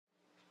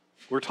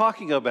We're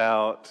talking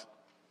about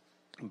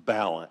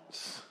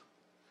balance.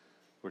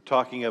 We're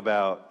talking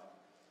about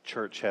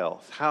church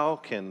health. How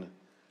can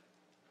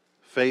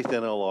Faith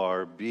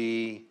NLR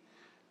be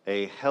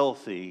a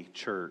healthy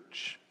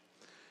church?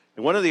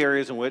 And one of the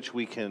areas in which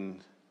we can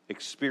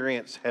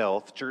experience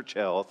health, church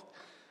health,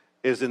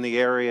 is in the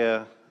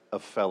area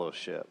of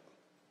fellowship.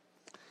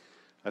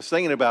 I was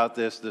thinking about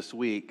this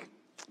week.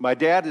 My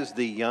dad is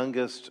the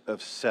youngest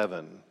of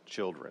 7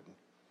 children.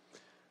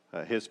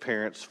 His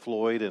parents,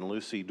 Floyd and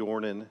Lucy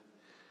Dornan,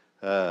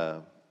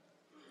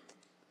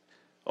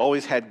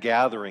 always had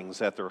gatherings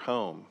at their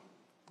home.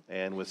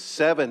 And with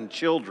 7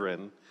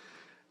 children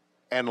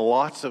and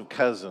lots of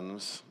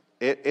cousins,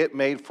 it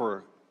made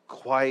for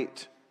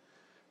quite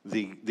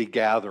the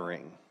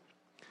gathering.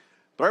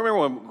 But I remember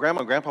when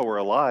Grandma and Grandpa were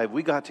alive,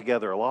 we got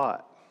together a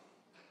lot.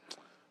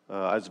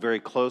 I was very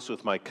close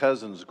with my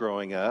cousins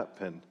growing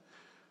up, and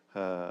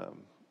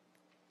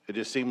it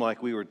just seemed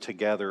like we were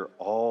together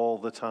all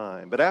the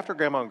time. But after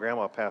Grandma and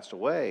Grandma passed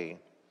away,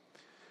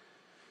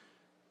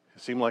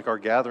 it seemed like our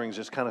gatherings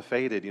just kind of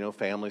faded. You know,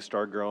 families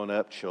started growing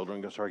up,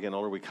 children started getting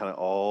older. We kind of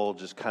all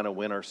just kind of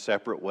went our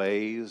separate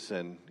ways.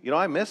 And, you know,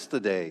 I miss the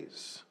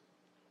days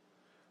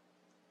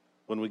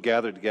when we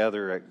gathered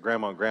together at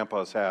Grandma and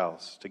Grandpa's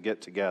house to get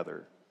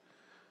together.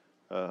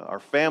 Our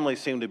family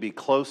seemed to be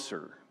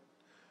closer.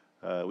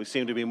 We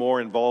seemed to be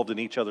more involved in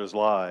each other's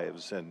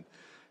lives.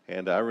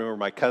 And I remember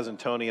my cousin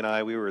Tony and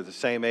I, we were the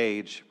same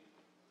age.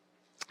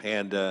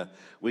 And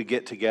we'd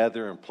get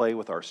together and play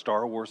with our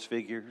Star Wars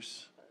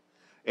figures.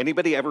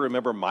 Anybody ever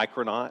remember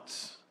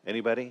Micronauts?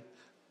 Anybody?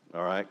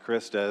 All right,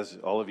 Chris does.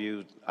 All of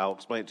you, I'll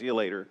explain it to you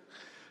later.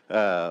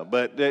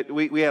 But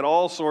we had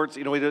all sorts,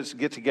 you know, we just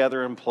get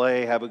together and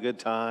play, have a good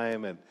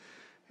time,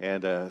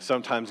 and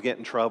sometimes get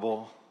in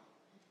trouble.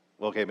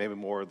 Well, okay, maybe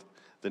more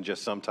than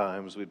just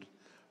sometimes. We'd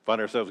find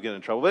ourselves getting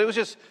in trouble. But it was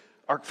just,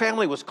 our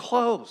family was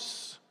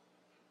close.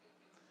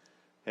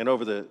 And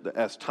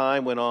as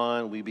time went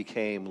on, we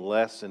became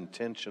less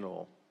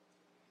intentional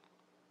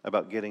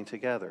about getting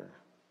together.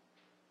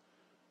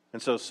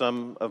 And so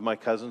some of my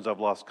cousins I've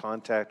lost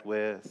contact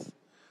with.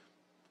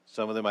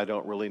 Some of them I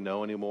don't really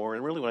know anymore.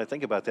 And really, when I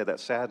think about that,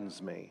 that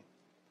saddens me.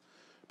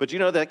 But you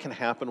know that can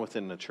happen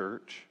within the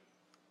church.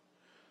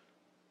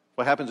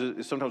 What happens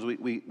is sometimes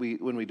we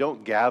when we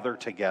don't gather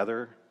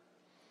together,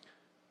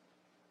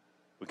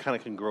 we kind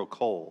of can grow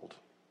cold.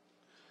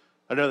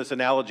 I know this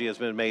analogy has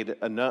been made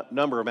a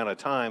number amount of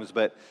times,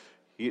 but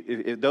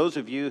those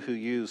of you who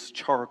use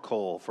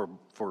charcoal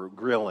for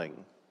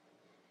grilling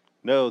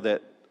know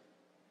that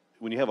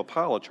when you have a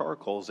pile of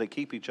charcoals, they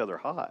keep each other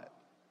hot.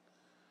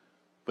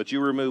 But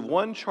you remove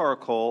one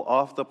charcoal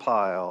off the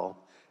pile,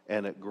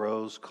 and it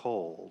grows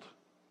cold.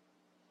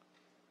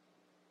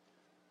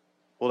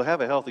 Well, to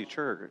have a healthy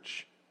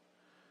church,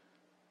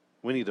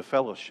 we need a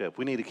fellowship.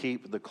 We need to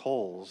keep the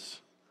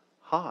coals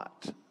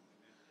hot.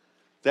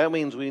 That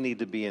means we need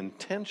to be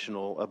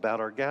intentional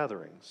about our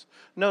gatherings.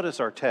 Notice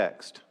our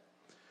text.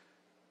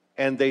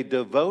 And they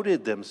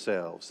devoted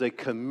themselves. They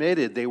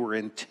committed. They were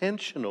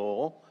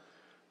intentional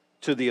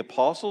to the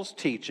apostles'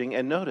 teaching.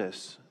 And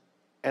notice,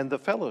 and the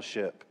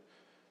fellowship,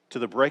 to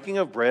the breaking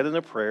of bread and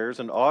the prayers,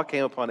 and awe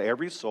came upon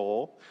every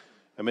soul,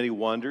 and many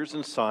wonders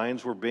and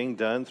signs were being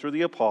done through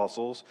the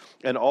apostles,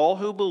 and all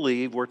who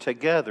believed were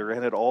together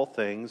and had all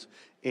things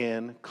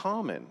in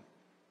common.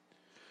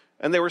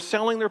 And they were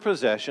selling their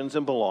possessions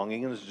and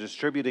belongings and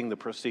distributing the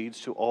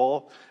proceeds to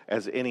all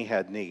as any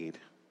had need.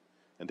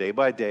 And day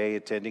by day,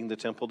 attending the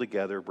temple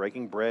together,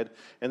 breaking bread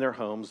in their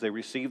homes, they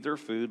received their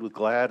food with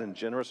glad and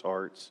generous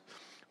hearts,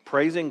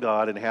 praising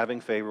God and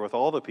having favor with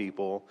all the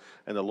people.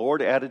 And the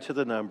Lord added to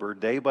the number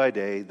day by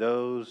day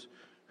those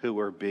who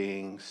were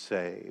being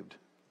saved.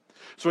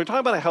 So when we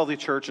talk about a healthy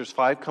church, there's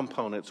 5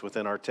 components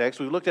within our text.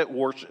 We looked at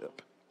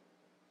worship.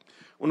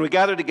 When we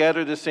gather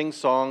together to sing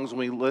songs, when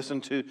we listen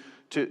to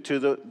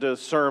the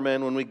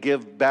sermon, when we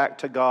give back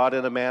to God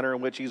in a manner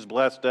in which He's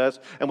blessed us,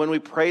 and when we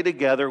pray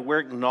together, we're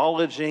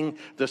acknowledging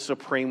the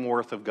supreme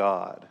worth of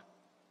God.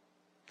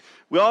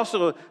 We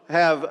also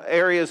have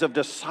areas of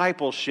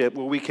discipleship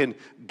where we can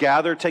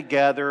gather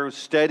together,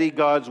 study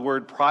God's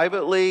Word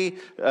privately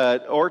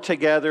or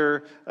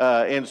together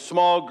in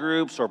small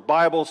groups or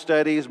Bible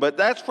studies, but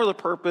that's for the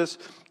purpose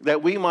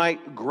that we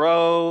might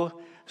grow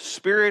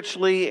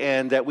spiritually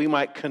and that we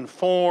might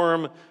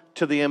conform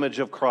to the image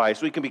of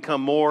Christ. We can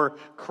become more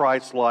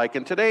Christ-like.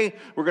 And today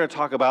we're going to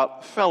talk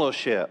about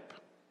fellowship.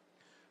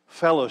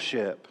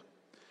 Fellowship.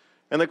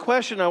 And the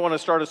question I want to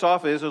start us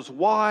off is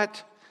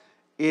what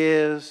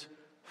is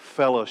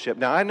fellowship?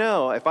 Now, I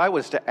know if I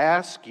was to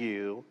ask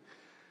you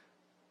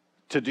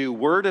to do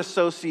word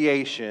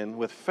association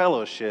with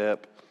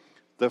fellowship,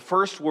 the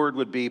first word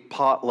would be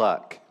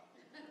potluck.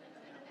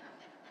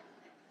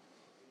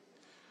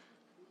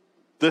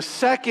 The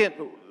second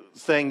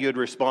thing you'd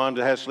respond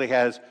to actually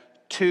has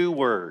 2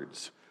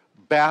 words: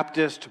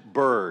 Baptist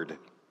bird.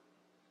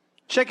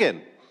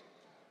 Chicken.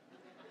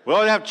 We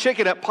don't have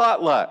chicken at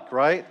potluck,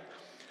 right?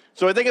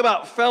 So I think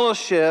about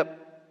fellowship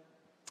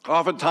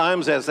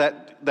oftentimes as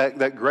that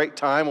that great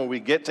time when we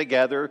get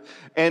together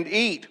and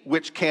eat,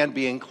 which can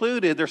be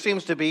included. There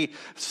seems to be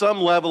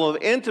some level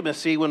of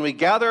intimacy when we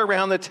gather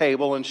around the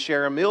table and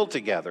share a meal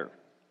together.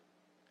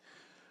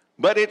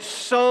 But it's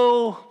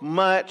so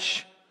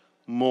much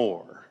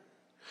more.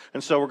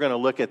 And so we're going to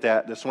look at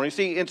that this morning.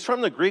 See, it's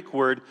from the Greek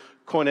word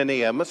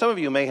koinonia. Some of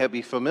you may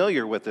be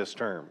familiar with this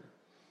term.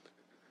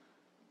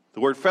 The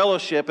word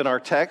fellowship in our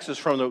text is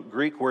from the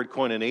Greek word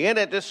koinonia, and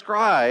it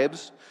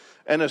describes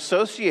an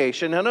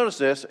association, now notice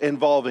this,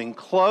 involving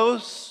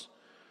close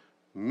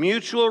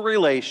mutual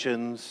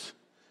relations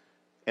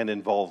and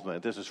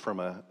involvement. This is from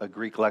a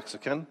Greek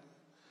lexicon.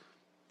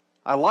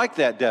 I like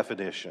that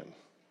definition.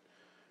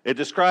 It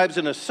describes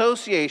an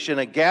association,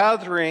 a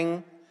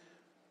gathering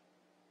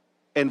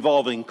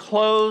involving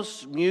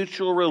close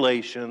mutual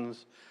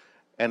relations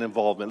and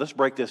involvement. Let's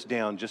break this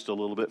down just a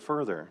little bit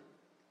further.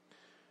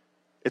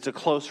 It's a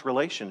close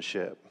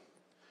relationship.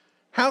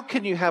 How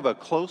can you have a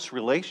close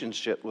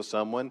relationship with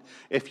someone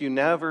if you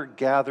never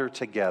gather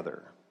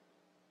together?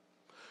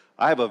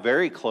 I have a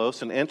very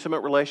close and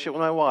intimate relationship with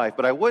my wife,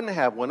 but I wouldn't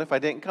have one if I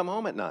didn't come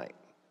home at night.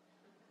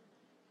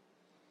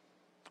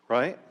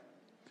 Right?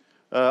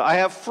 I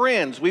have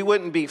friends. We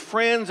wouldn't be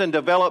friends and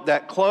develop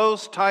that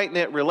close,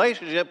 tight-knit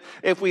relationship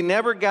if we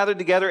never gathered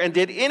together and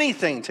did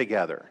anything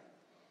together.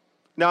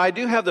 Now, I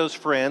do have those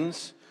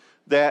friends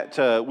that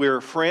we're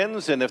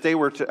friends, and if they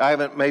were to, I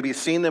haven't maybe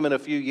seen them in a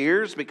few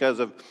years because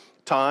of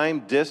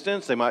time,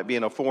 distance. They might be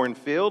in a foreign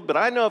field, but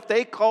I know if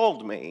they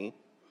called me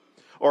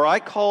or I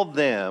called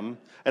them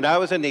and I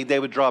was in need, they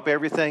would drop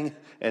everything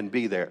and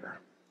be there.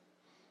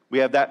 We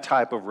have that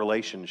type of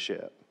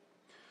relationship.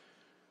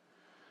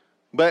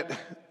 But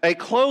a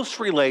close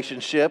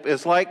relationship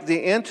is like the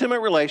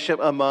intimate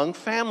relationship among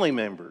family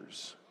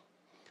members.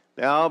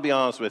 Now, I'll be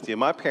honest with you.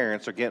 My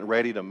parents are getting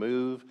ready to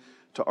move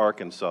to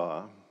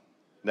Arkansas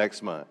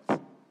next month.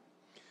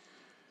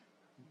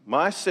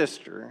 My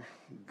sister,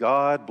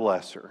 God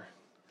bless her,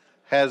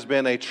 has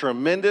been a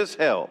tremendous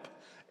help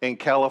in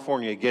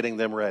California getting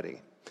them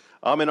ready.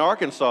 I'm in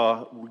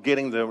Arkansas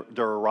getting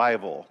their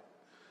arrival,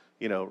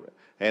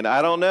 and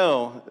I don't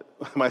know,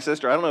 my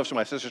sister, I don't know if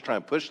my sister's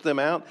trying to push them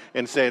out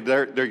and say,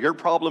 they're your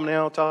problem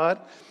now, Todd,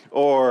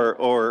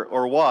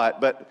 or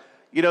what. But,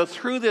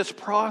 through this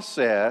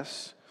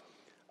process,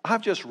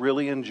 I've just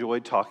really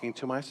enjoyed talking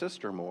to my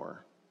sister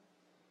more.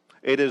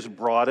 It has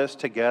brought us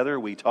together.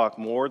 We talk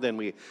more than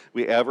we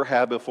ever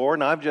have before,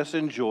 and I've just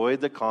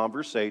enjoyed the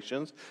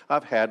conversations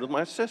I've had with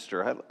my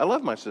sister. I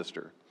love my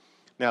sister.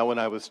 Now, when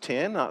I was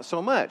 10, not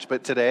so much,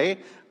 but today,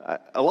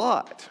 a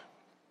lot.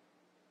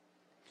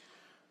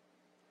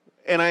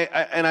 And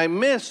I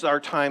miss our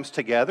times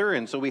together,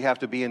 and so we have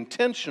to be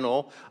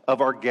intentional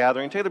of our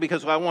gathering together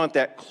because I want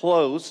that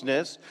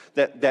closeness,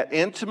 that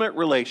intimate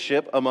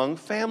relationship among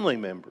family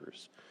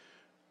members.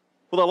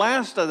 Well, the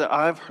last that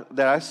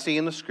I see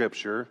in the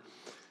Scripture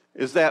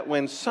is that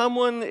when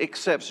someone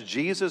accepts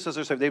Jesus as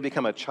their Savior, they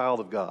become a child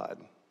of God.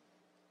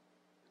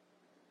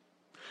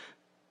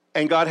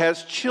 And God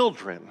has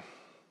children.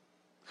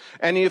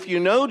 And if you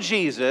know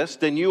Jesus,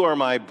 then you are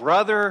my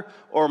brother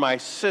or my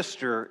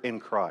sister in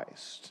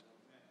Christ.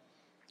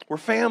 We're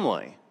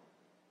family.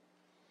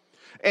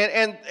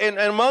 And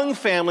among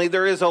family,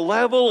 there is a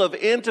level of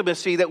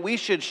intimacy that we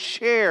should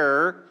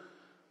share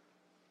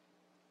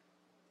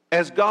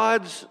as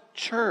God's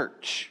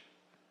church.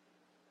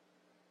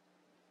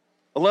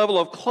 A level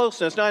of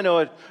closeness. Now, I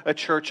know a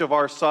church of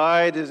our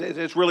size,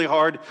 it's really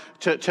hard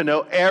to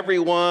know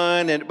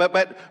everyone,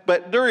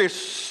 but there is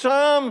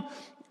some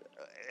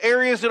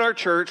areas in our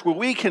church where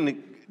we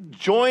can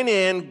join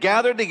in,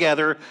 gather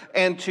together,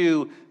 and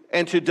to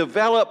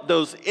develop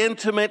those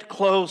intimate,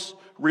 close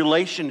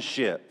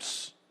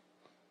relationships.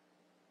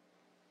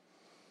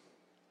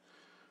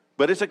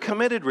 But it's a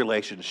committed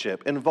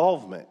relationship,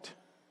 involvement,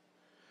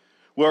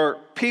 where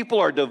people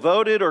are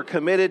devoted or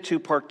committed to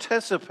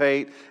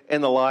participate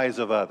in the lives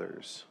of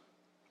others.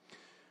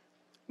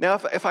 Now,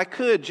 if I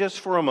could,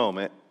 just for a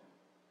moment,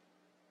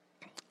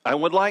 I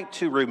would like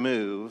to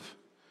remove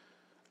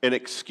an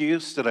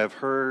excuse that I've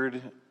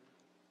heard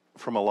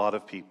from a lot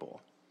of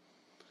people.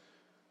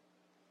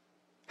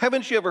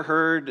 Haven't you ever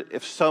heard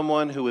if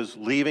someone who is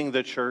leaving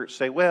the church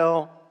say,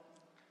 well,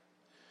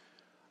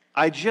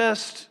 I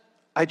just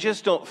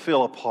don't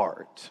feel a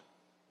part.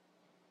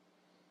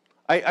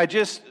 I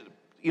just,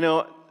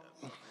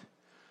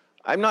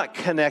 I'm not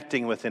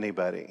connecting with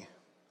anybody.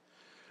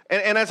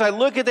 And as I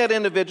look at that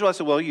individual, I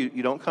say, well,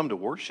 you don't come to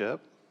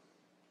worship.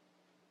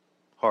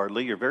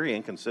 Hardly. You're very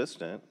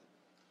inconsistent.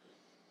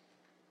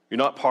 You're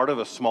not part of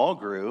a small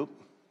group.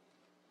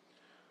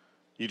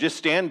 You just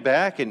stand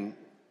back and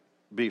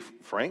be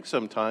frank,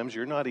 sometimes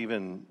you're not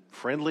even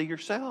friendly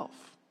yourself.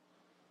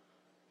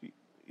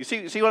 You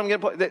see what I'm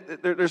getting?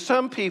 There's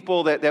some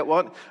people that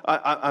want,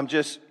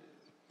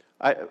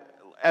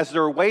 as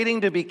they're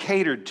waiting to be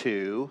catered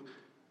to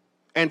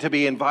and to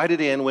be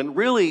invited in, when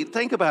really,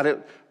 think about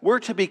it, we're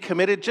to be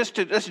committed just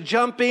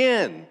jump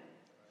in.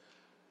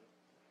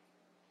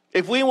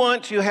 If we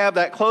want to have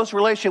that close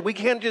relationship, we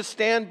can't just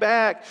stand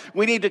back.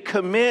 We need to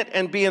commit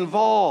and be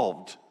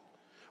involved.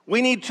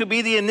 We need to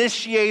be the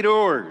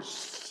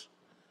initiators.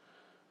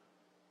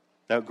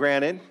 Now,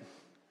 granted,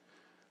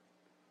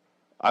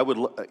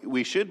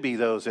 we should be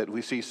those that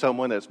we see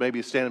someone that's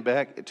maybe standing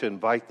back to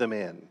invite them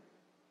in.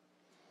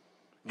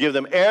 Give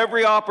them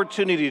every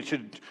opportunity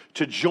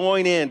to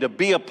join in, to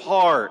be a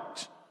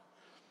part.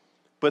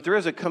 But there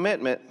is a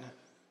commitment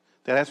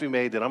that has to be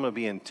made that I'm going to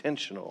be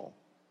intentional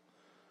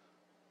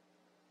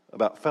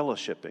about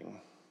fellowshipping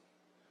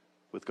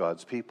with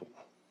God's people.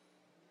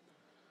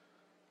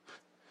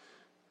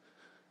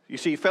 You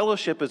see,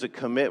 fellowship is a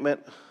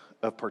commitment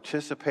of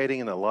participating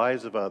in the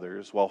lives of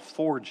others while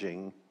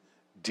forging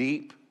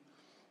deep,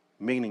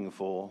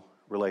 meaningful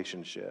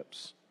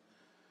relationships.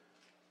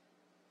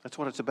 That's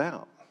what it's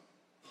about.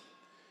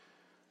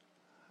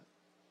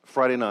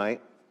 Friday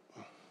night,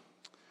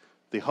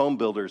 the home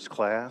builders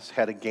class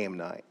had a game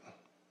night.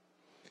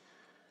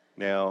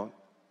 Now,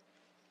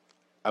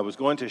 I was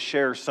going to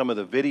share some of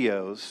the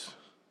videos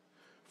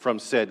from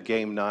said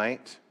game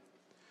night,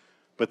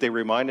 but they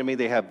reminded me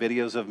they have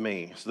videos of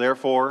me. So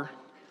therefore,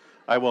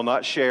 I will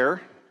not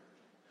share.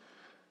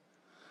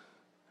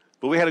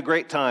 But we had a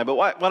great time. But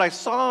what I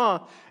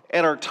saw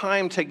at our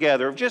time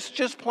together of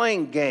just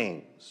playing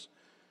games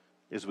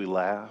is we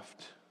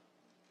laughed.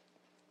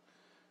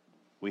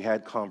 We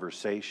had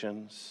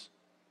conversations,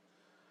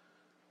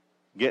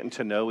 getting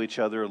to know each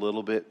other a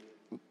little bit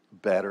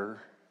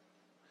better,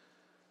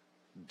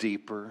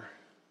 deeper,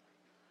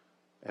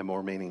 and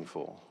more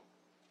meaningful.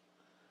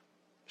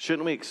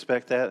 Shouldn't we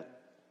expect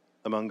that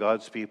among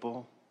God's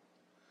people?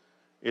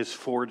 Is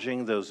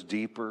forging those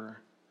deeper,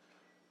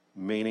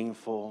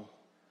 meaningful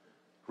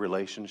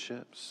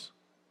relationships?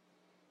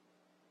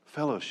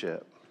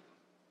 Fellowship.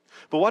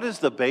 But what is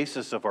the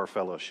basis of our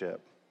fellowship?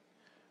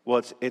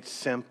 Well, it's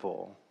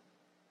simple.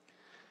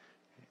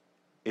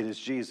 It is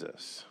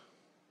Jesus.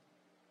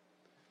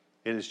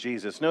 It is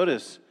Jesus.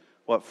 Notice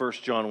what 1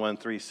 John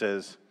 1:3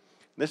 says.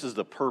 This is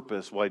the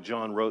purpose why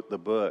John wrote the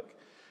book.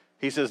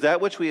 He says, that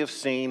which we have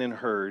seen and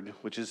heard,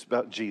 which is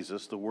about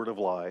Jesus, the word of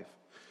life,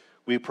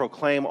 we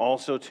proclaim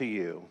also to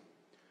you,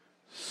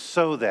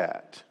 so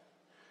that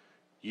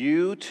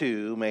you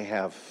too may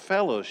have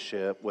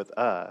fellowship with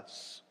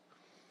us.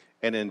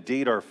 And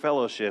indeed our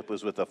fellowship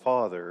was with the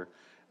Father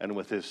and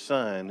with his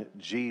Son,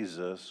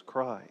 Jesus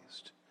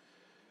Christ.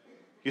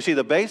 You see,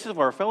 the basis of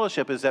our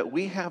fellowship is that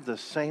we have the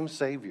same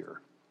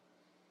Savior.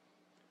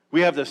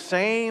 We have the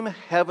same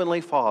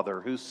Heavenly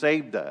Father who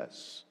saved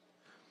us.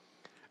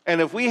 And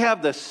if we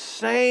have the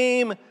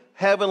same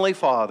Heavenly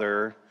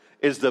Father,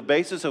 is the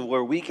basis of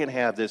where we can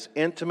have this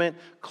intimate,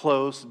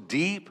 close,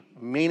 deep,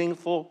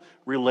 meaningful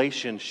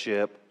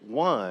relationship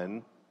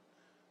one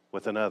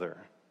with another.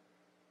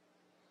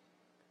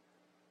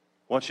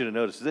 I want you to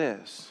notice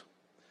this,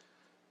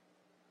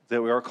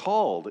 that we are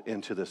called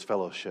into this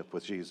fellowship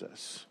with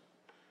Jesus.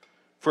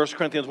 1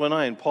 Corinthians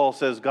 1:9, Paul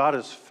says, God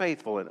is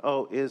faithful, and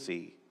oh, is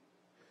he?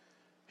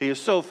 He is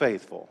so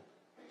faithful.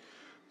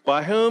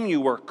 By whom you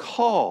were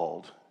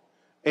called,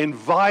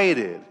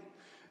 invited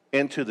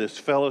into this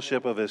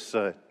fellowship of his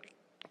Son,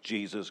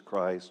 Jesus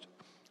Christ,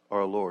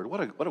 our Lord.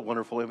 What a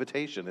wonderful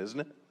invitation, isn't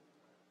it?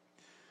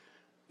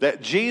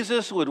 That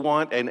Jesus would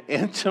want an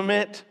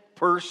intimate,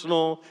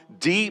 personal,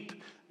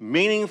 deep,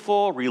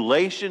 meaningful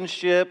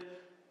relationship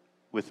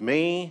with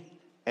me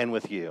and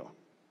with you.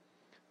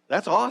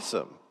 That's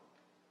awesome.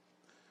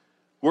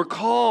 We're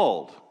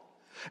called.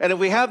 And if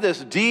we have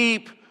this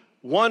deep,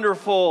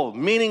 wonderful,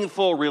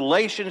 meaningful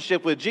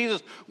relationship with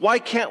Jesus, why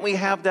can't we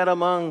have that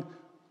among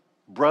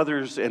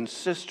brothers and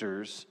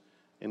sisters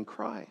in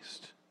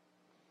Christ?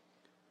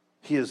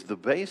 He is the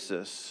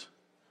basis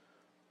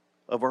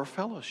of our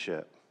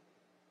fellowship.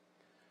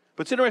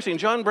 But it's interesting,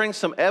 John brings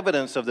some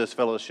evidence of this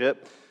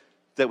fellowship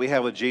that we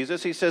have with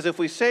Jesus. He says, if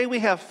we say we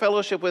have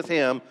fellowship with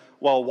him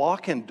while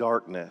walk in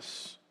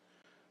darkness,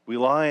 we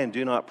lie and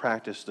do not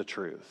practice the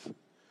truth.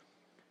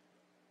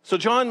 So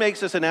John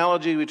makes this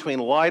analogy between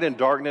light and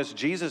darkness.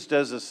 Jesus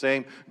does the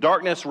same.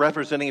 Darkness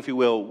representing, if you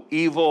will,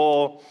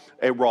 evil,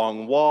 a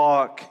wrong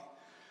walk.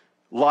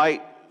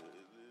 Light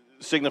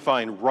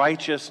signifying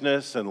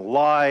righteousness and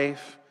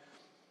life.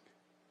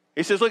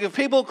 He says, look, if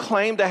people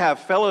claim to have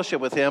fellowship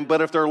with him,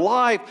 but if their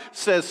life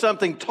says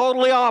something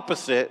totally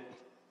opposite,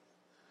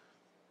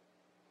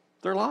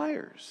 they're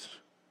liars.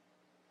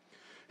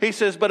 He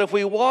says, but if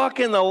we walk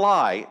in the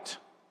light,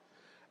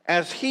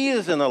 as he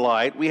is in the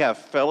light, we have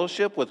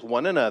fellowship with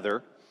one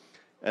another,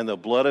 and the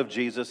blood of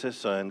Jesus, his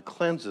Son,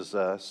 cleanses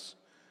us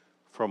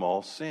from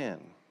all sin.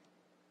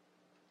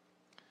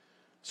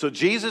 So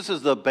Jesus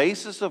is the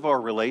basis of our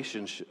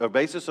relationship, or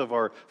basis of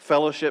our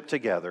fellowship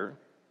together.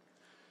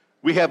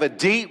 We have a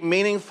deep,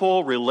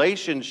 meaningful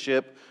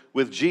relationship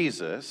with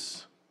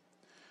Jesus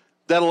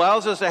that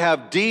allows us to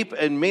have deep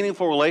and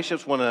meaningful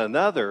relationships with one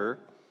another,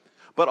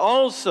 but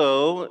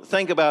also,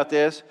 think about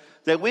this,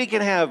 that we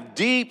can have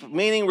deep,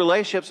 meaning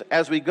relationships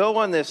as we go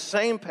on this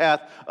same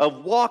path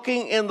of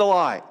walking in the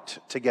light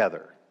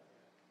together.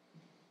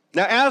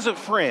 Now, as a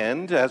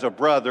friend, as a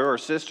brother or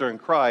sister in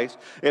Christ,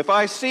 if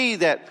I see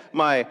that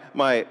my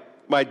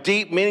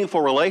deep, meaningful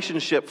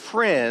relationship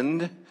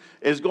friend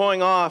is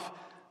going off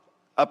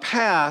a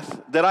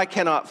path that I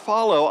cannot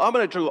follow, I'm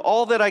going to do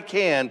all that I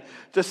can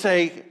to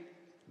say,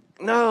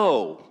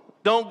 no,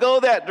 don't go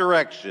that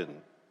direction,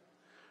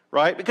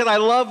 right? Because I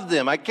love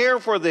them. I care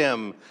for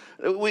them.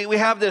 We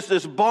have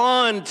this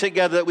bond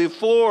together that we've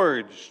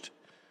forged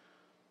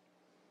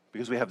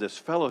because we have this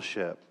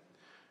fellowship.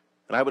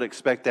 And I would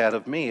expect that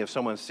of me if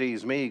someone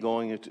sees me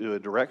going into a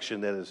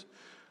direction that is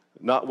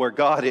not where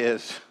God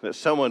is, that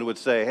someone would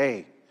say,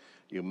 hey,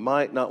 you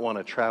might not want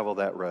to travel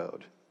that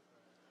road.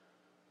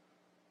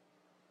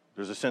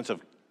 There's a sense of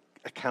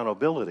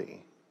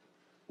accountability,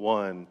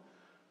 one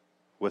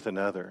with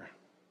another.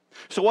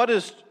 So what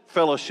does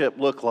fellowship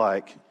look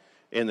like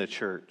in the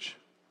church?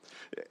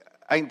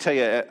 I can tell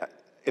you,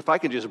 if I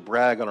can just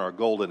brag on our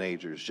golden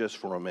agers just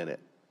for a minute,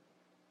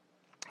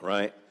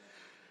 right?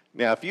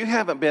 Now, if you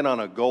haven't been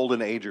on a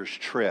golden agers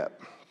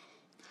trip,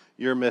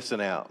 you're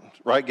missing out.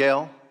 Right,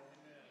 Gail?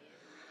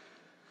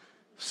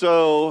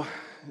 So,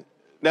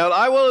 now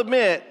I will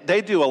admit,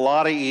 they do a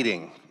lot of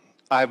eating.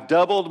 I've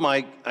doubled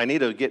I need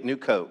to get new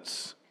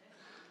coats.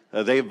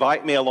 They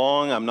invite me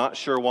along, I'm not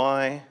sure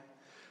why.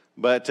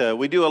 But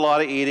we do a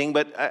lot of eating.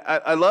 But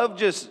I love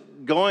just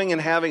going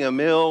and having a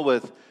meal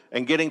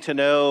and getting to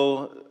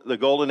know the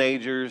golden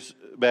agers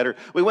better.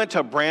 We went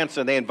to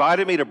Branson. They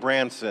invited me to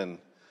Branson.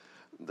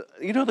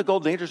 You know the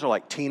golden agers are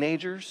like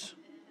teenagers?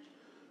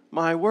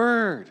 My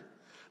word.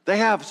 They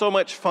have so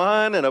much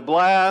fun and a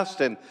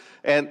blast.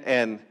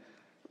 And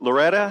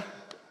Loretta,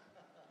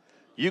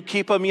 you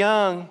keep them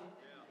young.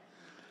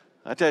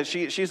 I tell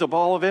you, she's a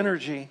ball of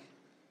energy.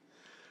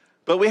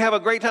 But we have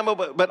a great time.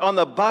 But on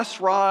the bus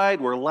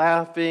ride, we're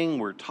laughing,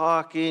 we're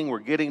talking, we're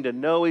getting to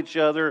know each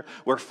other.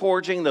 We're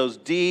forging those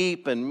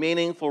deep and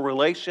meaningful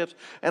relationships.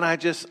 And I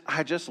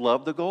just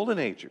love the golden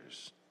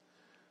agers.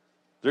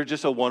 They're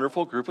just a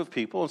wonderful group of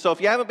people. And so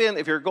if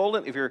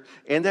you're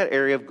in that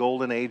area of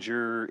golden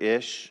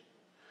ager-ish,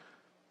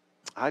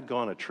 I'd go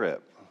on a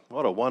trip.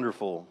 What a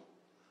wonderful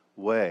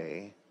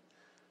way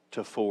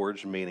to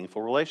forge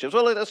meaningful relationships.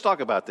 Well, let's talk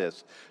about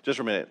this just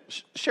for a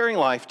minute. Sharing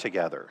life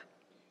together.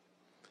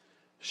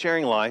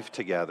 Sharing life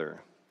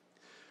together.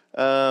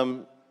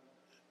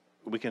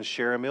 We can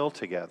share a meal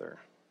together.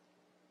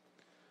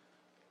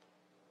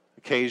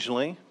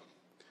 Occasionally,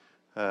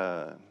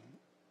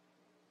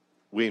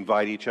 we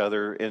invite each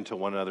other into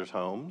one another's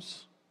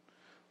homes,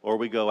 or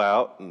we go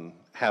out and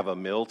have a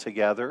meal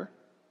together,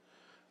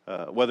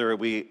 whether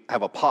we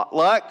have a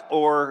potluck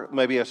or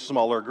maybe a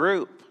smaller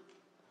group.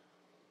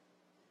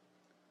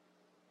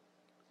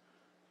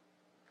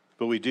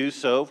 But we do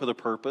so for the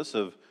purpose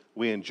of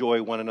we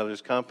enjoy one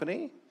another's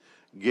company,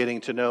 getting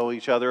to know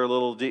each other a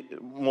little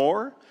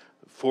more,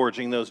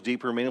 forging those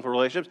deeper, meaningful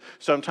relationships.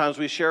 Sometimes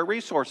we share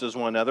resources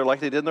with one another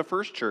like they did in the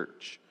first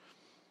church.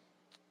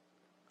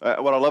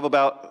 What I love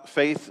about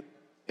Faith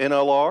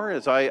NLR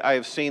is I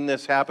have seen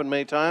this happen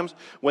many times.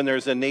 When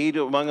there's a need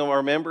among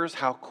our members,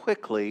 how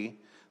quickly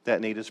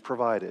that need is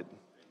provided.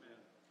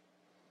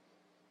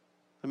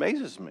 It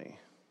amazes me.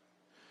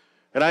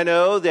 And I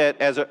know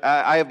that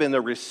I have been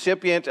the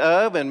recipient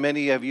of, and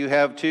many of you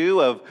have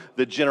too, of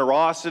the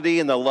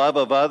generosity and the love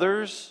of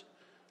others.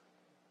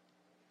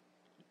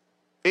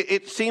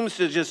 It seems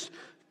to just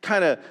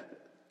kind of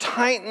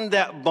tighten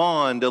that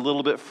bond a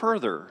little bit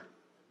further.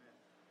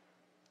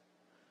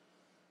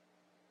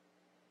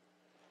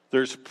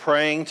 There's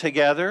praying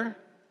together.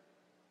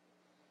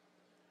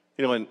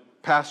 You know, when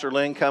Pastor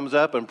Lynn comes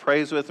up and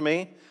prays with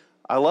me,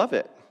 I love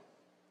it.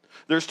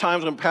 There's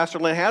times when Pastor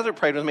Lynn hasn't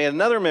prayed with me, and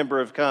another member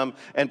has come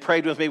and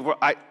prayed with me.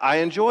 I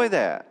enjoy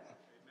that.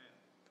 Amen.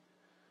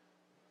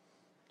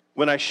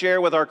 When I share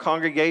with our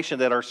congregation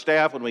that our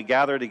staff, when we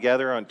gather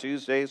together on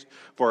Tuesdays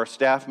for our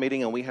staff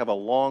meeting, and we have a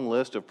long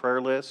list of prayer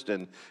lists,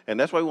 and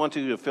that's why we want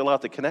you to fill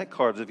out the Connect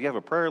cards. If you have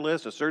a prayer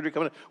list, a surgery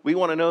coming up, we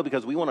want to know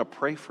because we want to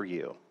pray for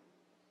you.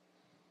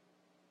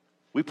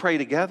 We pray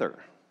together.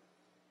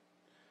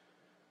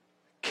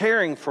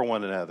 Caring for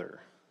one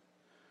another.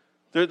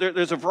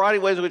 There's a variety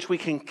of ways in which we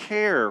can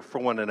care for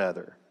one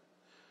another.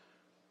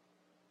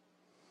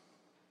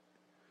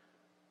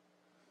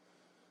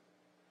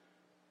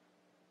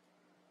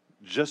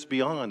 Just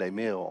beyond a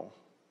meal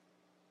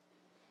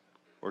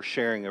or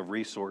sharing of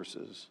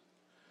resources.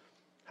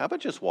 How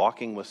about just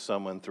walking with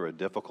someone through a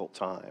difficult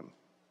time?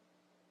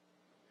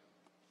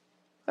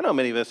 I know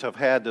many of us have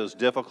had those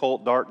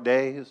difficult, dark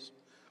days.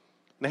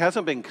 And it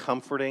hasn't been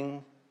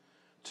comforting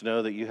to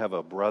know that you have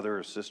a brother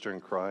or sister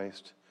in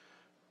Christ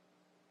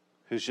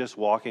who's just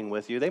walking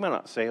with you. They might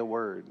not say a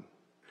word,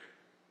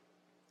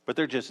 but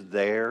they're just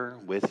there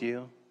with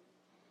you.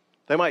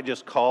 They might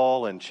just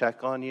call and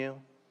check on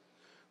you.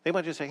 They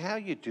might just say, how are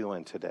you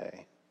doing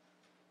today?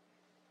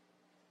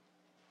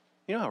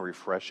 You know how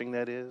refreshing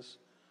that is?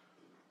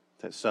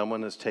 That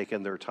someone has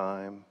taken their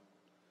time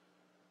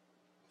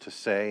to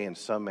say in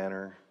some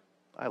manner,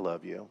 I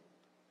love you.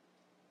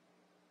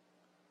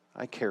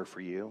 I care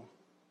for you.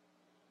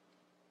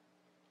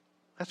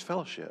 That's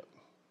fellowship.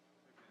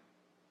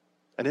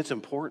 And it's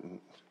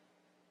important.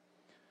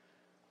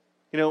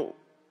 You know,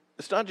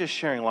 it's not just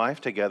sharing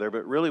life together,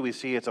 but really we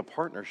see it's a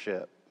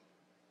partnership.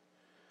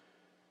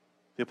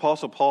 The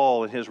Apostle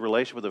Paul, in his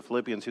relation with the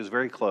Philippians, he was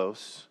very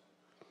close.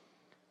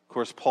 Of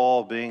course,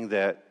 Paul being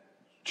that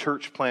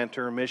church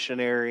planter,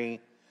 missionary,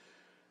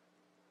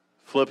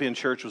 Philippian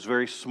church was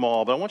very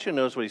small. But I want you to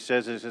notice what he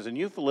says. He says, and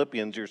you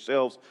Philippians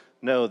yourselves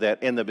know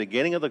that in the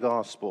beginning of the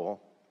gospel,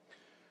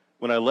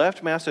 when I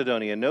left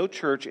Macedonia, no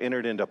church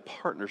entered into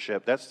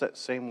partnership. That's that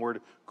same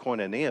word,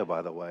 koinonia,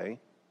 by the way,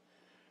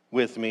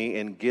 with me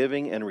in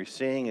giving and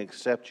receiving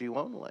except you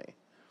only.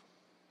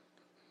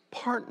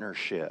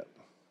 Partnership.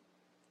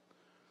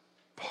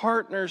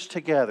 Partners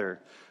together.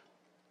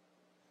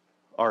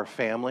 Our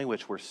family,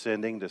 which we're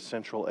sending to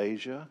Central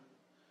Asia,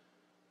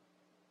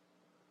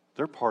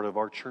 they're part of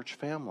our church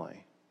family.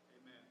 Amen.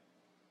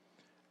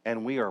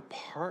 And we are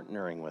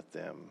partnering with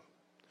them.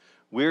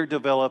 We're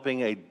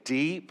developing a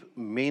deep,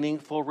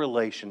 meaningful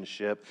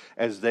relationship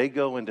as they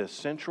go into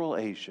Central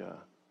Asia.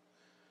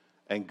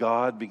 And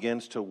God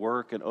begins to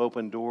work and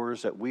open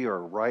doors that we are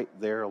right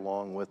there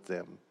along with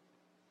them.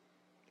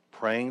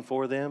 Praying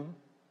for them,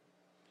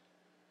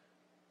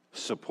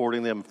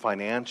 supporting them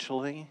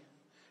financially,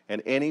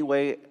 and any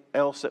way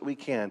else that we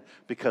can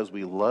because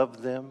we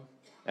love them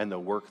and the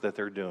work that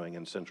they're doing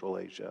in Central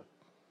Asia.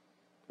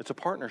 It's a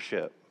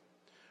partnership.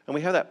 And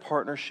we have that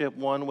partnership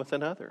one with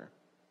another.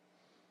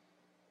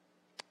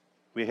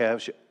 We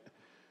have,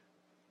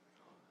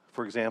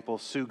 for example,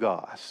 Sue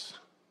Goss.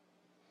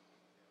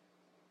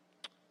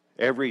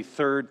 Every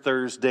third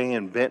Thursday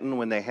in Benton,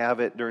 when they have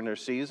it during their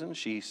season,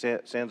 she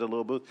stands a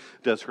little booth,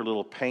 does her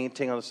little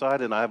painting on the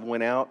side, and I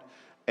went out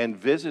and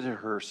visited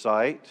her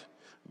site,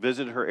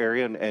 visited her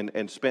area,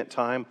 and spent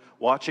time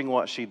watching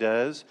what she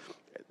does.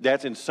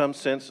 That's in some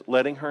sense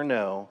letting her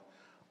know,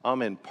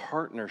 I'm in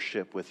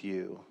partnership with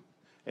you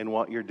in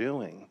what you're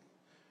doing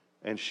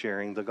and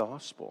sharing the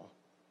gospel.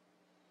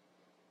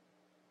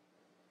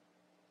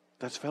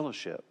 That's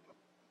fellowship.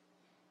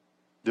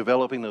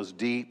 Developing those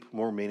deep,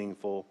 more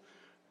meaningful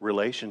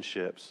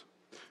relationships.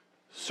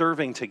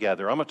 Serving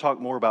together. I'm going to talk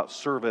more about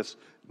service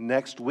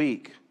next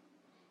week.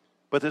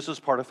 But this is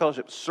part of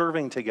fellowship,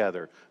 serving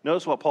together.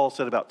 Notice what Paul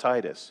said about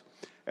Titus.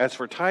 As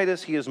for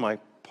Titus, he is my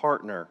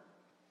partner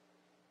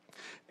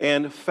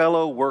and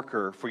fellow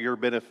worker for your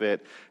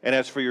benefit. And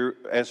as for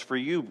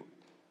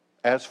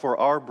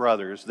our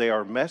brothers, they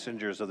are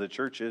messengers of the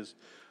churches,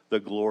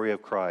 the glory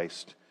of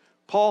Christ.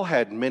 Paul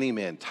had many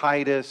men,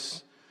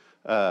 Titus,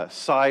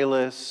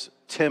 Silas,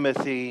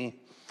 Timothy,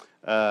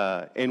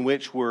 in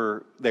which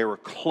they were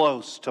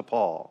close to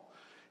Paul.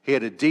 He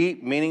had a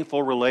deep,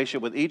 meaningful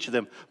relationship with each of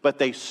them, but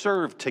they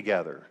served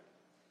together.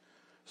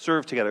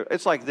 Served together.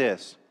 It's like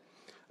this.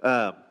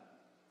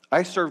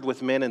 I served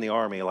with men in the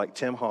Army like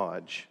Tim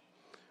Hodge,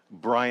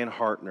 Brian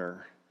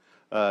Hartner,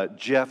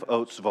 Jeff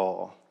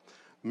Oatsvall,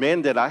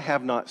 men that I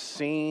have not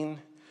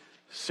seen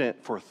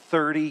for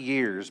 30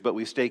 years, but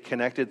we stay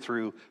connected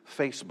through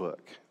Facebook,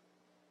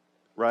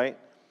 right?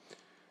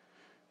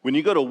 When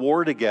you go to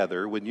war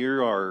together, when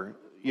you are,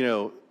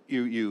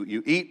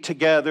 you eat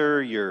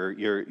together,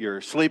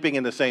 you're sleeping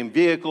in the same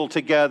vehicle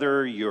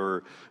together,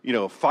 you're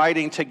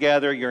fighting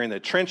together, you're in the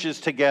trenches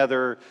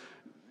together,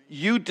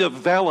 you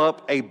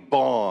develop a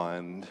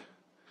bond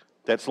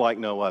that's like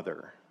no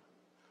other.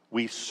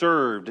 We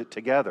served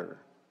together.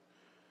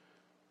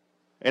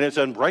 And it's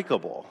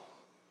unbreakable.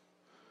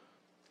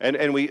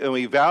 And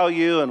we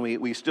value and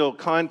we still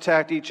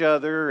contact each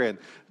other and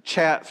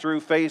chat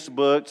through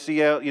Facebook, see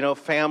how,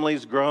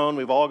 families grown.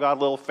 We've all got a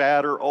little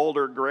fatter,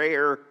 older,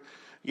 grayer,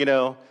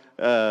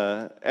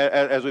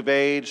 as we've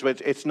aged.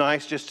 But it's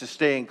nice just to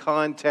stay in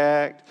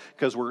contact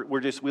because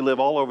we live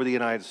all over the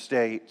United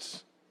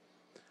States.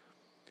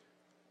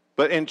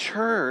 But in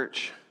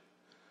church,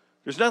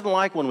 there's nothing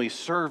like when we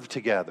serve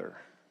together.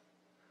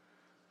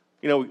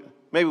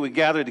 Maybe we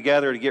gather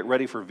together to get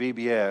ready for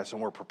VBS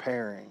and we're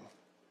preparing.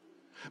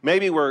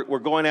 Maybe we're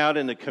going out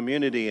in the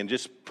community and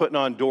just putting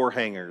on door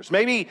hangers.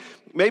 Maybe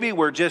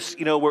we're just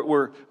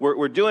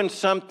we're doing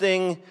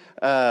something.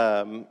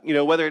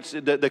 Whether it's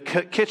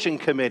the kitchen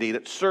committee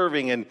that's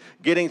serving and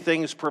getting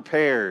things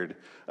prepared.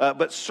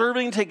 But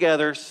serving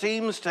together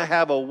seems to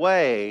have a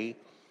way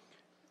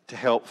to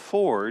help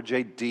forge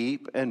a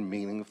deep and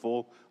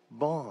meaningful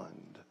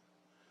bond.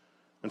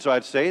 And so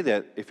I'd say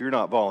that if you're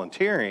not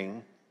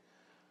volunteering,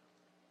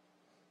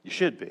 you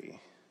should be.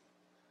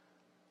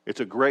 It's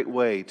a great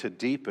way to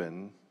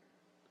deepen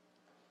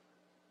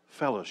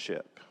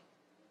fellowship.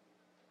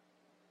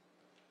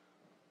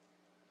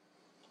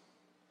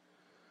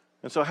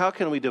 And so how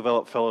can we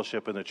develop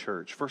fellowship in the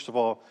church? First of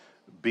all,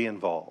 be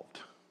involved.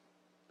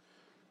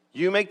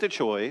 You make the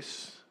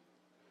choice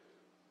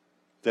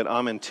that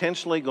I'm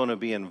intentionally going to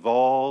be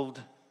involved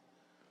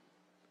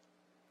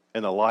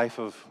in the life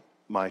of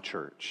my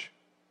church.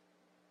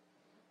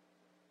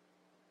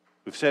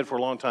 We've said for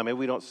a long time, maybe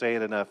we don't say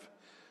it enough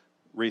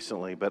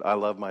recently, but I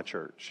love my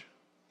church.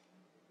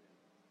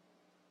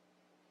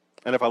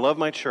 And if I love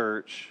my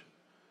church,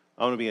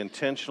 I want to be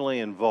intentionally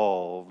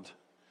involved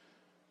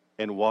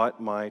in what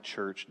my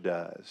church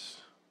does.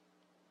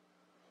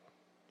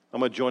 I'm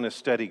going to join a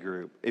study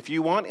group. If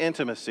you want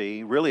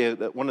intimacy, really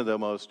one of the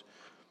most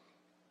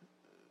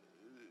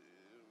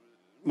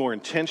more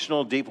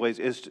intentional, deep ways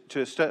is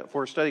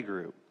for a study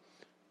group.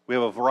 We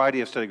have a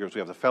variety of study groups. We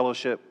have the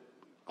fellowship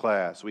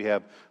class. We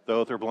have the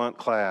Oath or Blunt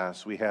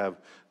class. We have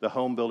the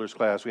home builders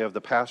class. We have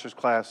the pastor's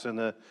class in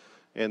the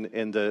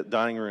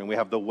dining room. We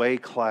have the way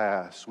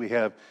class. We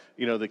have,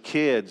 the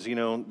kids. We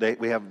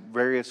have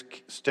various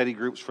study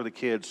groups for the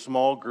kids,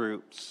 small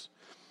groups.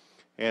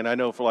 And I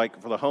know for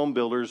the home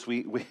builders,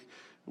 we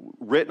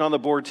written on the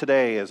board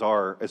today is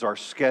our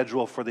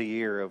schedule for the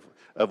year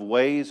of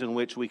ways in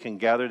which we can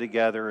gather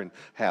together and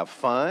have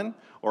fun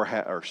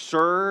or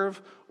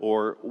serve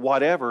or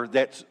whatever.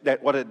 That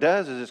what it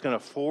does is it's going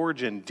to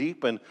forge and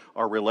deepen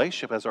our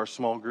relationship as our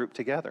small group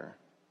together.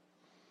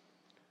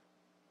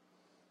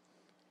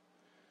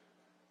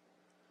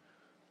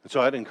 And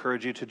so I'd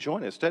encourage you to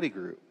join a study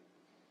group.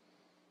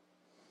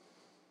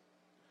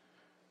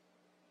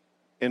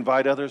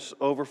 Invite others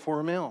over for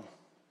a meal.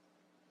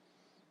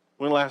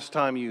 When the last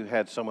time you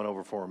had someone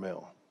over for a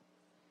meal?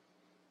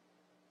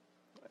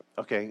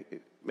 Okay,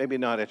 maybe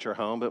not at your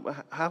home,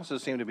 but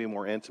houses seem to be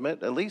more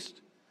intimate. At least,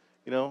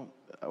 I don't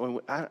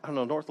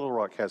know, North Little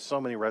Rock has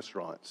so many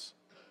restaurants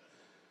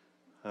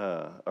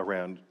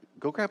around.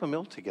 Go grab a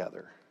meal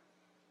together.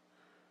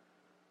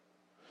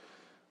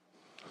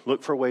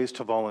 Look for ways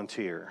to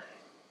volunteer.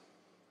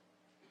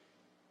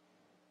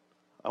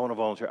 I want to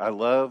volunteer. I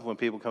love when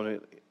people come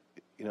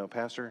to,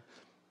 Pastor,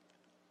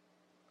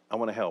 I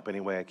want to help any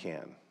way I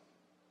can.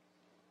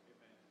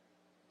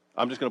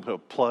 I'm just going to put a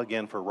plug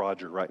in for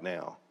Roger right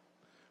now.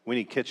 We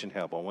need kitchen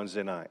help on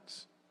Wednesday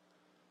nights.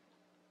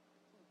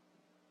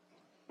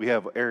 We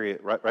have area,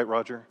 right,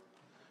 Roger?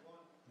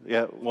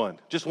 Yeah, one.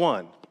 Just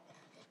one.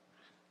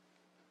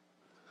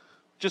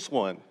 Just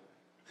one.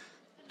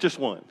 Just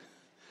one.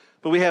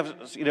 But we have,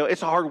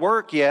 it's hard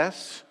work,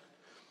 yes.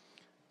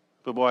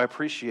 But boy, I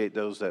appreciate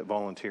those that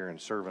volunteer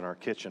and serve in our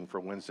kitchen for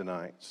Wednesday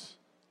nights.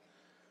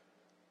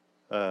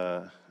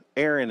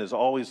 Aaron is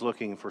always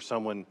looking for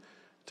someone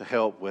to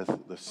help with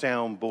the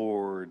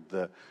soundboard,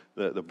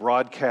 the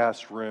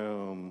broadcast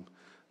room,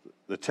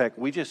 the tech.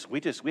 We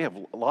have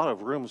a lot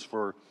of rooms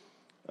for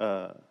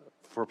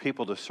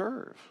people to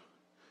serve.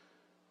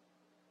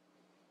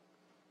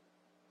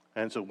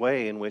 And it's a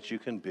way in which you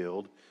can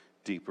build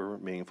deeper,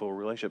 meaningful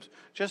relationships.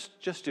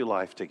 Just do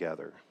life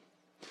together.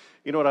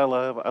 You know what I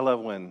love? I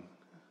love when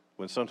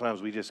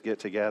sometimes we just get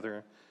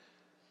together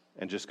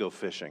and just go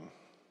fishing.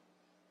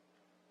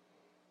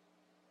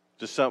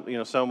 Just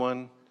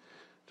someone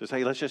just,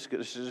 hey, let's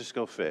just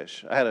go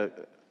fish. I had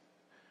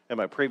at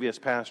my previous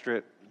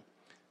pastorate,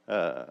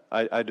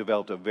 I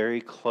developed a very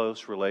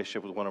close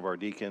relationship with one of our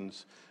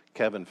deacons,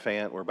 Kevin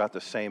Fant. We're about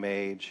the same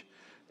age,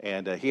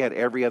 and he had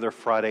every other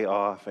Friday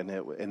off, and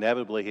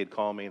inevitably he'd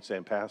call me and say,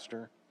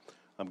 Pastor,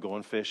 I'm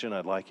going fishing.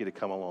 I'd like you to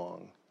come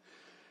along.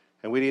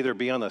 And we'd either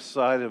be on the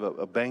side of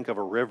a bank of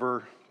a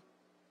river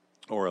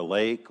or a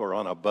lake or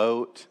on a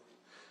boat,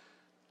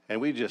 and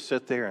we'd just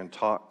sit there and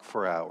talk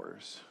for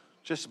hours,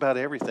 just about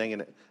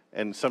everything,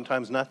 and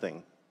sometimes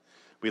nothing.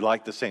 We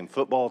liked the same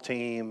football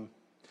team.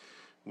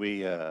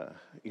 We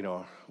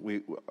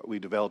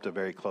developed a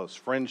very close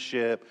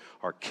friendship.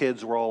 Our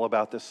kids were all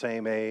about the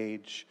same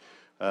age.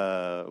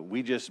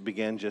 We just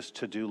began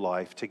to do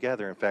life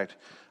together. In fact,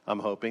 I'm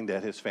hoping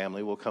that his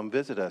family will come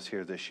visit us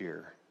here this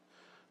year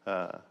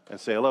and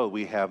say hello.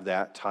 We have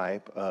that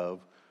type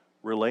of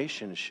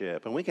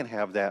relationship, and we can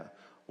have that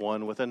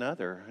one with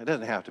another. It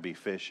doesn't have to be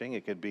fishing.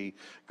 It could be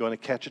going to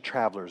catch a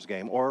Travelers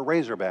game or a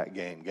Razorback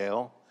game,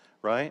 Gail,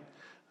 right?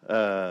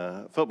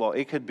 Football.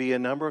 It could be a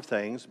number of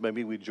things.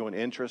 Maybe we join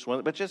interests,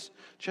 but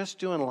just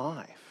doing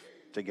life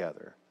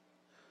together.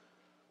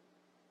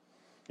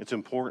 It's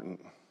important.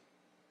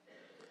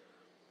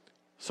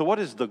 So what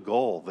is the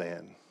goal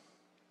then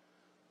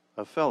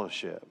of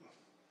fellowship?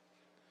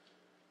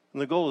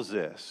 And the goal is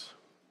this: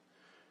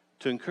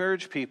 to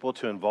encourage people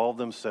to involve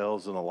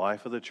themselves in the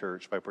life of the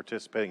church by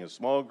participating in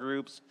small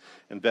groups,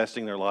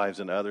 investing their lives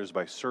in others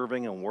by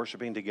serving and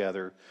worshiping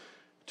together,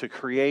 to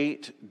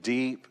create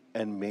deep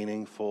and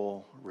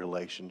meaningful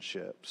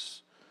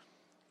relationships.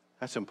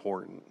 That's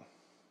important.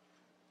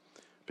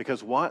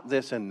 Because what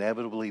this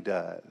inevitably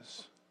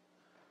does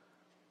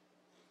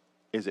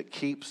is it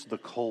keeps the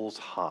coals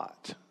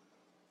hot.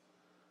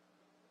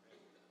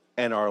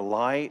 And our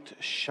light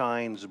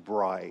shines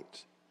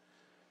bright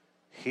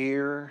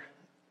here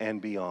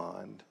and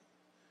beyond.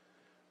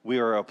 We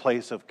are a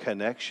place of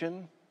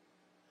connection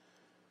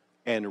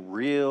and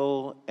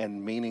real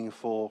and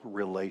meaningful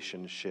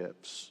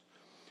relationships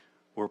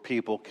where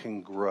people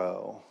can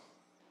grow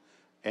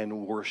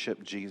and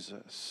worship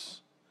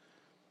Jesus.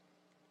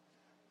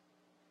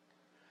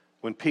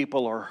 When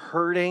people are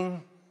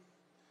hurting,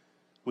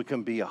 we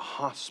can be a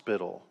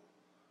hospital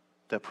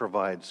that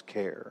provides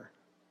care.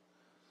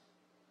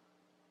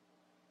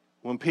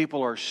 When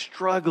people are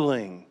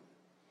struggling,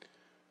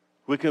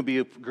 we can be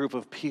a group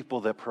of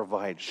people that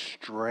provide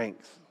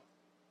strength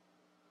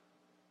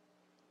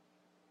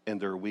in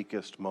their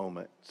weakest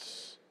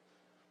moments.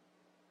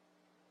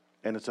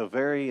 And it's a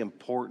very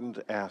important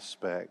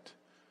aspect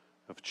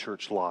of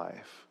church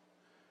life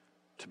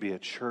to be a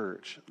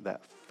church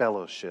that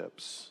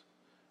fellowships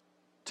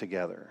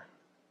together,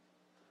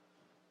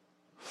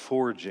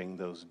 forging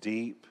those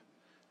deep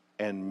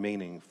and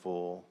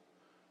meaningful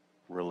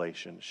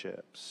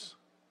relationships.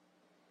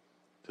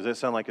 Does that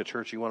sound like a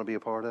church you want to be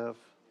a part of?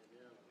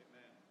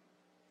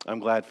 I'm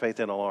glad Faith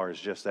NLR is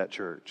just that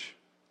church.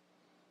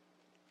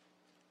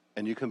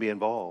 And you can be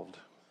involved.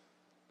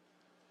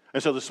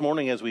 And so this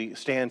morning, as we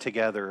stand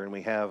together and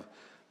we have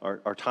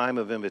our time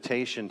of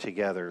invitation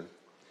together,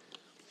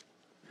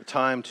 the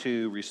time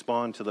to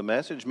respond to the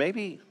message,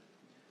 maybe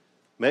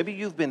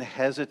you've been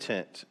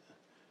hesitant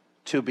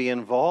to be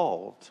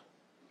involved,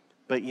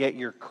 but yet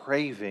you're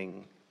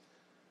craving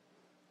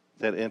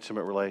that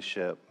intimate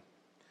relationship.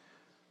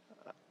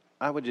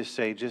 I would just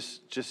say,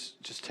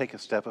 just take a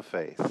step of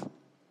faith.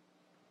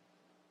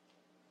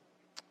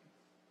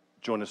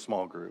 Join a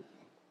small group.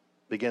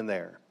 Begin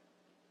there.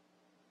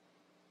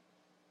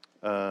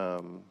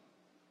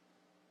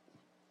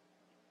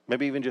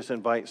 Maybe even just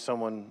invite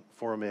someone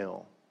for a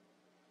meal.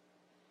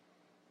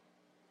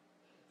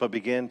 But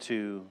begin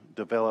to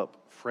develop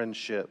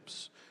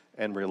friendships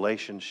and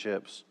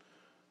relationships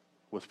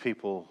with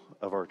people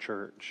of our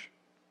church.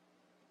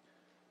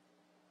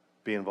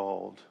 Be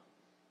involved.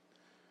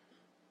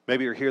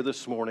 Maybe you're here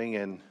this morning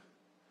and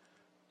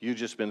you've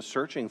just been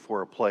searching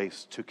for a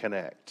place to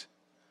connect.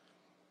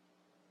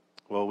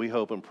 Well, we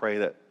hope and pray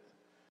that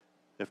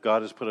if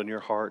God has put on your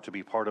heart to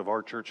be part of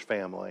our church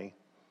family,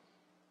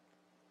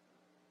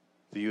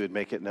 that you would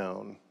make it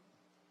known.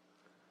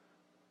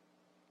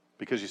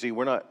 Because you see,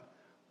 we're not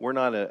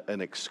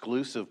an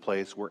exclusive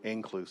place, we're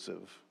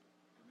inclusive.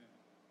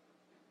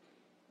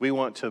 We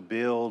want to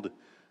build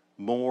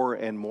more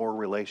and more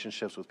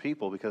relationships with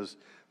people because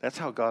that's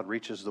how God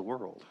reaches the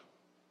world.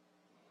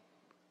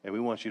 And we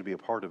want you to be a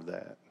part of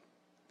that.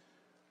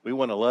 We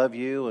want to love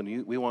you,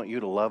 and we want you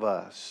to love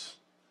us,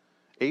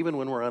 even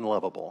when we're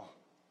unlovable.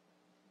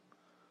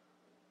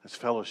 That's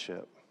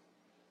fellowship.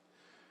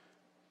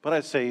 But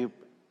I'd say,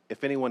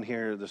 if anyone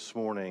here this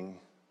morning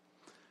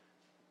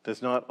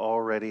does not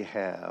already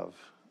have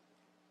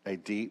a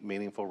deep,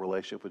 meaningful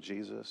relationship with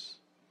Jesus,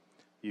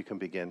 you can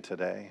begin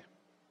today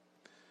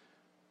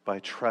by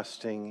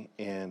trusting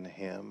in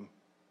Him.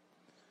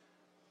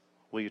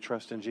 Will you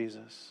trust in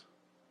Jesus?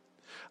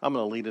 I'm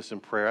going to lead us in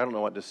prayer. I don't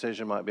know what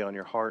decision might be on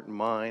your heart and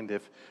mind.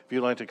 If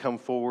you'd like to come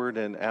forward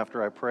and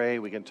after I pray,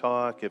 we can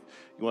talk. If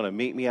you want to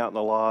meet me out in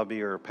the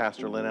lobby or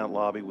Pastor Lynn out in the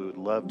lobby, we would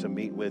love to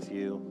meet with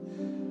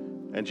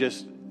you and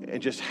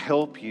just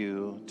help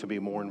you to be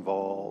more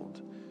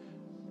involved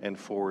and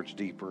forge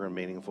deeper and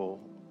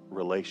meaningful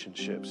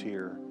relationships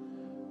here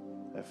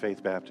at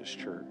Faith Baptist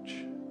Church.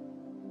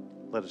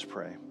 Let us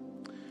pray.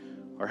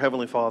 Our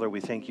Heavenly Father,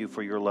 we thank you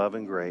for your love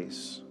and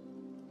grace.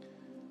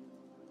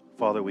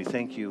 Father, we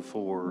thank you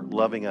for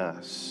loving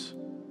us.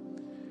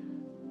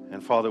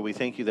 And Father, we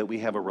thank you that we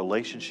have a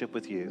relationship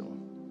with you.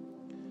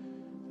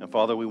 And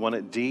Father, we want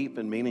it deep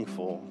and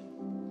meaningful.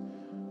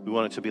 We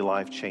want it to be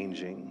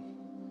life-changing.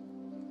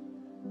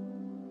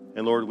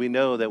 And Lord, we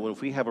know that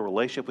if we have a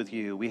relationship with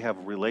you, we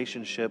have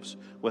relationships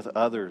with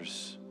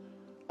others,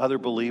 other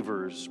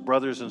believers,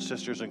 brothers and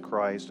sisters in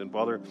Christ. And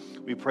Father,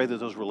 we pray that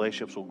those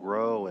relationships will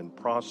grow and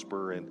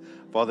prosper. And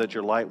Father, that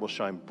your light will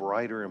shine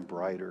brighter and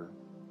brighter.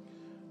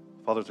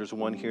 Father, if there's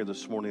one here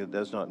this morning that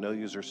does not know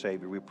you as their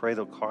Savior, we pray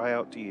they'll cry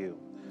out to you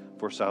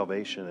for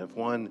salvation. If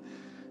one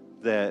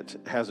that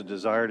has a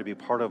desire to be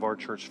part of our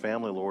church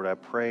family, Lord, I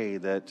pray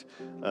that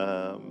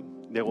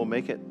they will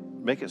make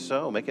it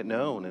so, make it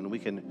known, and we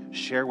can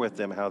share with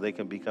them how they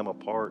can become a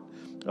part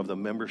of the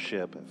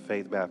membership at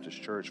Faith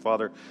Baptist Church.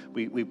 Father,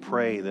 we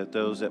pray that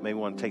those that may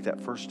want to take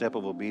that first step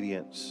of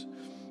obedience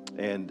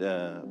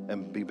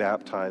and be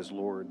baptized,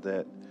 Lord,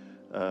 that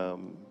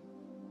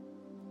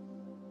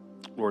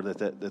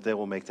that they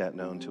will make that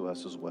known to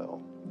us as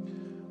well.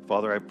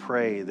 Father, I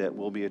pray that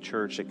we'll be a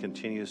church that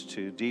continues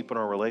to deepen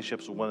our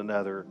relationships with one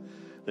another,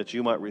 that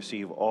you might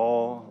receive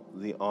all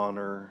the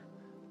honor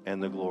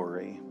and the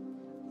glory.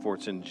 For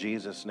it's in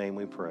Jesus' name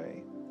we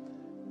pray.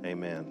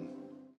 Amen.